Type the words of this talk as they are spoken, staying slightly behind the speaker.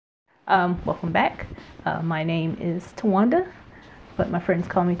Welcome back. My name is Tawanda, but my friends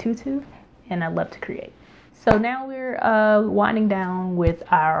call me Tutu, and I love to create. So now we're winding down with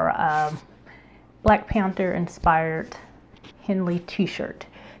our Black Panther inspired Henley t-shirt.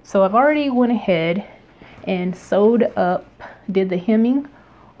 So I've already went ahead and sewed up, did the hemming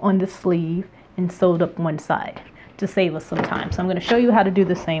on the sleeve and sewed up one side to save us some time. So I'm going to show you how to do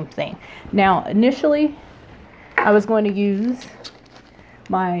the same thing. Now, initially, I was going to use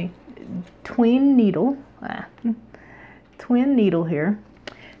my twin needle here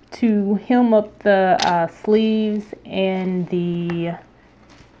to hem up the sleeves and the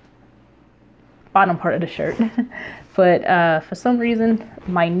bottom part of the shirt. But for some reason,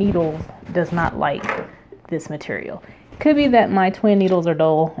 my needle does not like this material. Could be that my twin needles are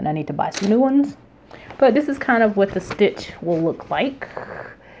dull and I need to buy some new ones. But this is kind of what the stitch will look like. I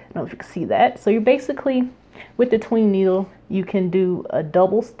don't know if you can see that. So you're basically, with the twin needle, you can do a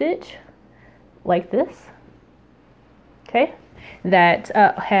double stitch like this. Okay, that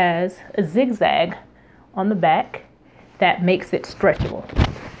has a zigzag on the back that makes it stretchable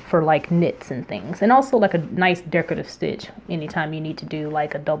for like knits and things, and also like a nice decorative stitch anytime you need to do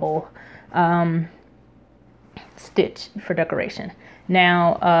like a double stitch for decoration.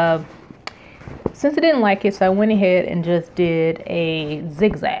 Now since I didn't like it, so I went ahead and just did a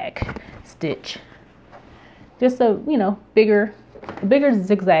zigzag stitch, just a bigger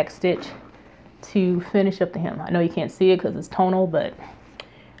zigzag stitch to finish up the hem. I know you can't see it because it's tonal, but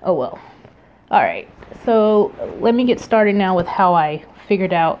oh well. All right, so let me get started now with how I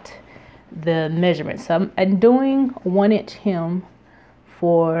figured out the measurements. So I'm doing 1 inch hem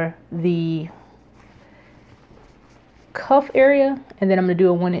for the cuff area, and then I'm going to do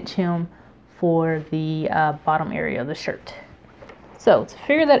a 1 inch hem for the bottom area of the shirt. So to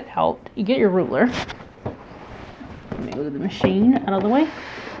figure that out, you get your ruler. Let me move the machine out of the way.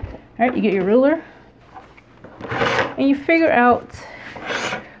 All right, you get your ruler and you figure out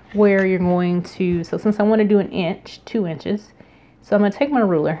where you're going to. So since I want to do an inch, 2 inches, so I'm going to take my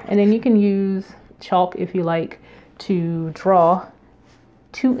ruler, and then you can use chalk if you like to draw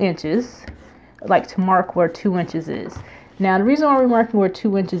 2 inches, like to mark where 2 inches is. Now the reason why we're marking where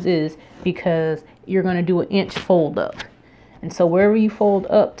 2 inches is because you're going to do an inch fold up. And so wherever you fold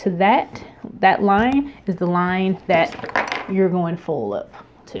up to that line is the line that you're going to fold up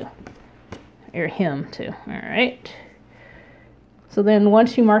to, or hem to. All right. So then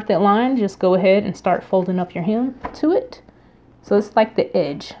once you mark that line, just go ahead and start folding up your hem to it. So it's like the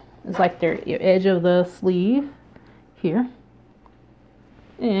edge. It's like your edge of the sleeve here.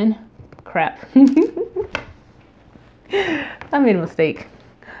 And crap. I made a mistake.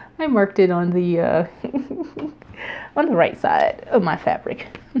 I marked it on the on the right side of my fabric.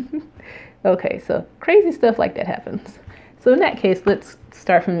 Okay, so crazy stuff like that happens. So in that case, let's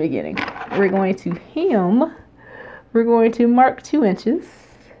start from the beginning. We're going to hem. We're going to mark 2 inches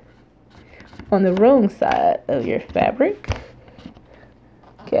on the wrong side of your fabric.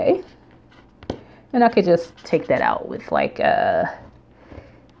 Okay. And I could just take that out with like I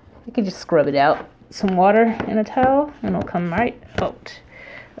could just scrub it out, some water and a towel, and it'll come right out.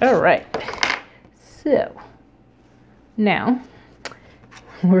 All right. So now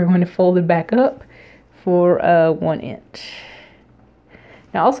we're going to fold it back up for 1 inch.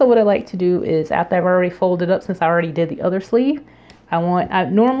 Now also what I like to do is, after I've already folded up, since I already did the other sleeve,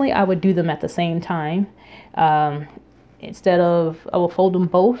 normally I would do them at the same time. I will fold them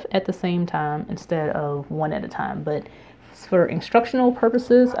both at the same time instead of one at a time. But for instructional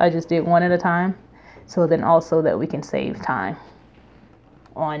purposes, I just did one at a time. So then also that we can save time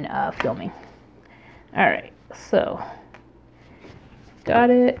on filming. All right, so got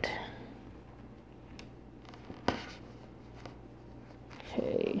it.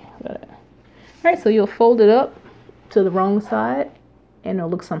 Okay, got it. All right, so you'll fold it up to the wrong side and it'll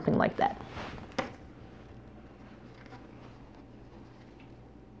look something like that.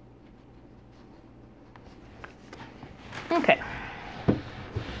 Okay.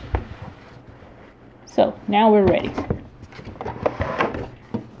 So now we're ready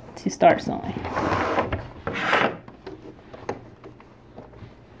to start sewing.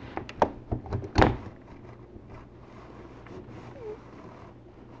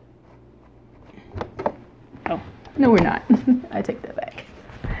 Oh, no, we're not. I take that back.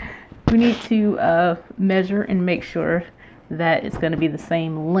 We need to measure and make sure that it's going to be the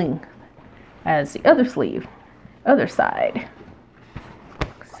same length as the other sleeve, other side.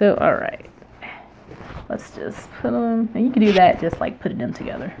 So, all right. Let's just put them, and you can do that just like putting them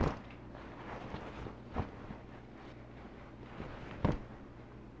together.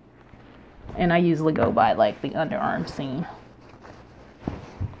 And I usually go by like the underarm seam.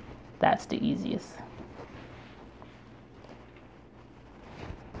 That's the easiest.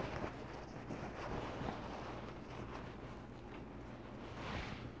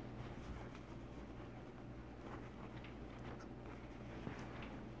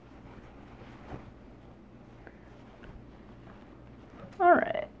 All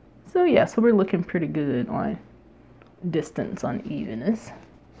right, so yeah, so we're looking pretty good on distance unevenness.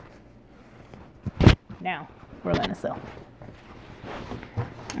 Now we're gonna sew.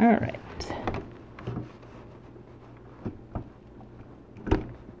 All right.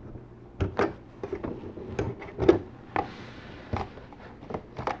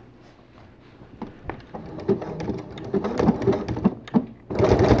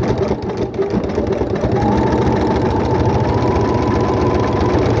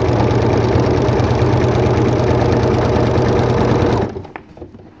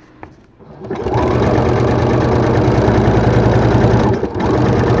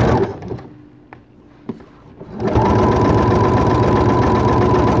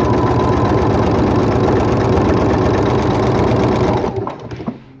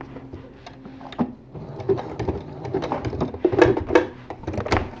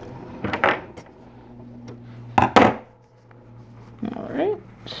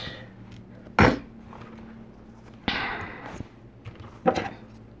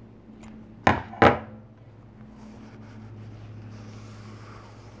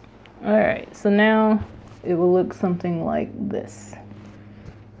 All right, so now it will look something like this.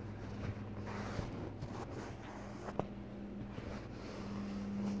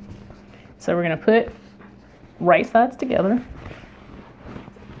 So we're gonna put right sides together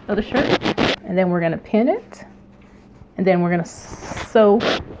of the shirt, and then we're gonna pin it, and then we're gonna sew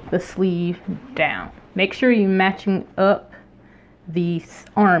the sleeve down. Make sure you're matching up the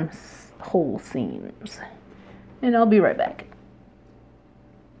arm hole seams, and I'll be right back.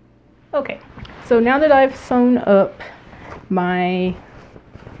 Okay, so now that I've sewn up my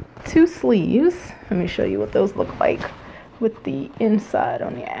two sleeves, let me show you what those look like with the inside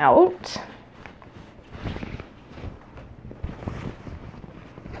on the out.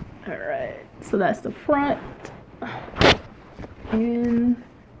 All right, so that's the front, and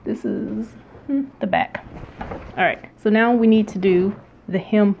this is the back. All right, so now we need to do the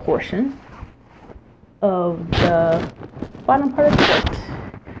hem portion of the bottom part of the shirt.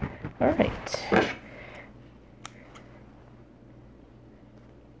 All right.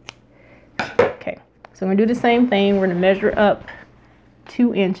 Okay, so we're gonna do the same thing. We're gonna measure up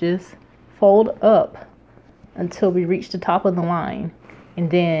 2 inches, fold up until we reach the top of the line, and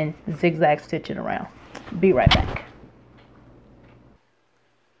then zigzag stitch it around. Be right back.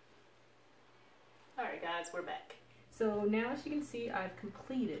 All right, guys, we're back. So now, as you can see, I've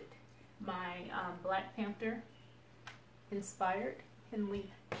completed my Black Panther inspired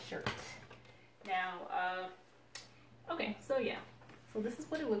Henley shirt. Now, okay, so yeah, so this is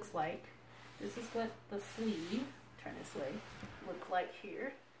what it looks like. This is what the sleeve, turn this way, looks like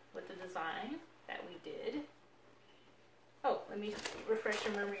here with the design that we did. Oh, let me refresh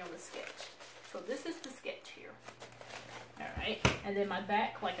your memory on the sketch. So this is the sketch here. All right, and then my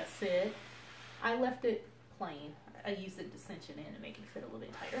back, like I said, I left it plain. I used it to cinch it in to make it fit a little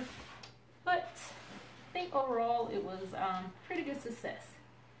bit tighter. But I think overall it was pretty good success.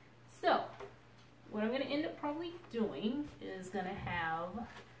 So what I'm going to end up probably doing is going to have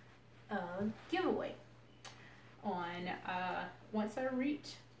a giveaway on once I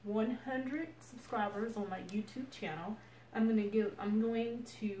reach 100 subscribers on my YouTube channel. I'm going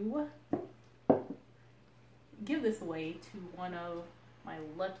to give this away to one of my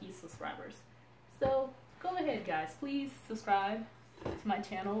lucky subscribers. So go ahead, guys, please subscribe to my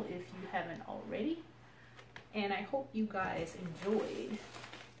channel if you haven't already. And I hope you guys enjoyed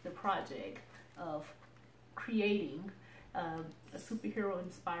the project of creating a superhero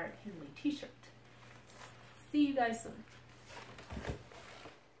inspired Henley t-shirt. See you guys soon.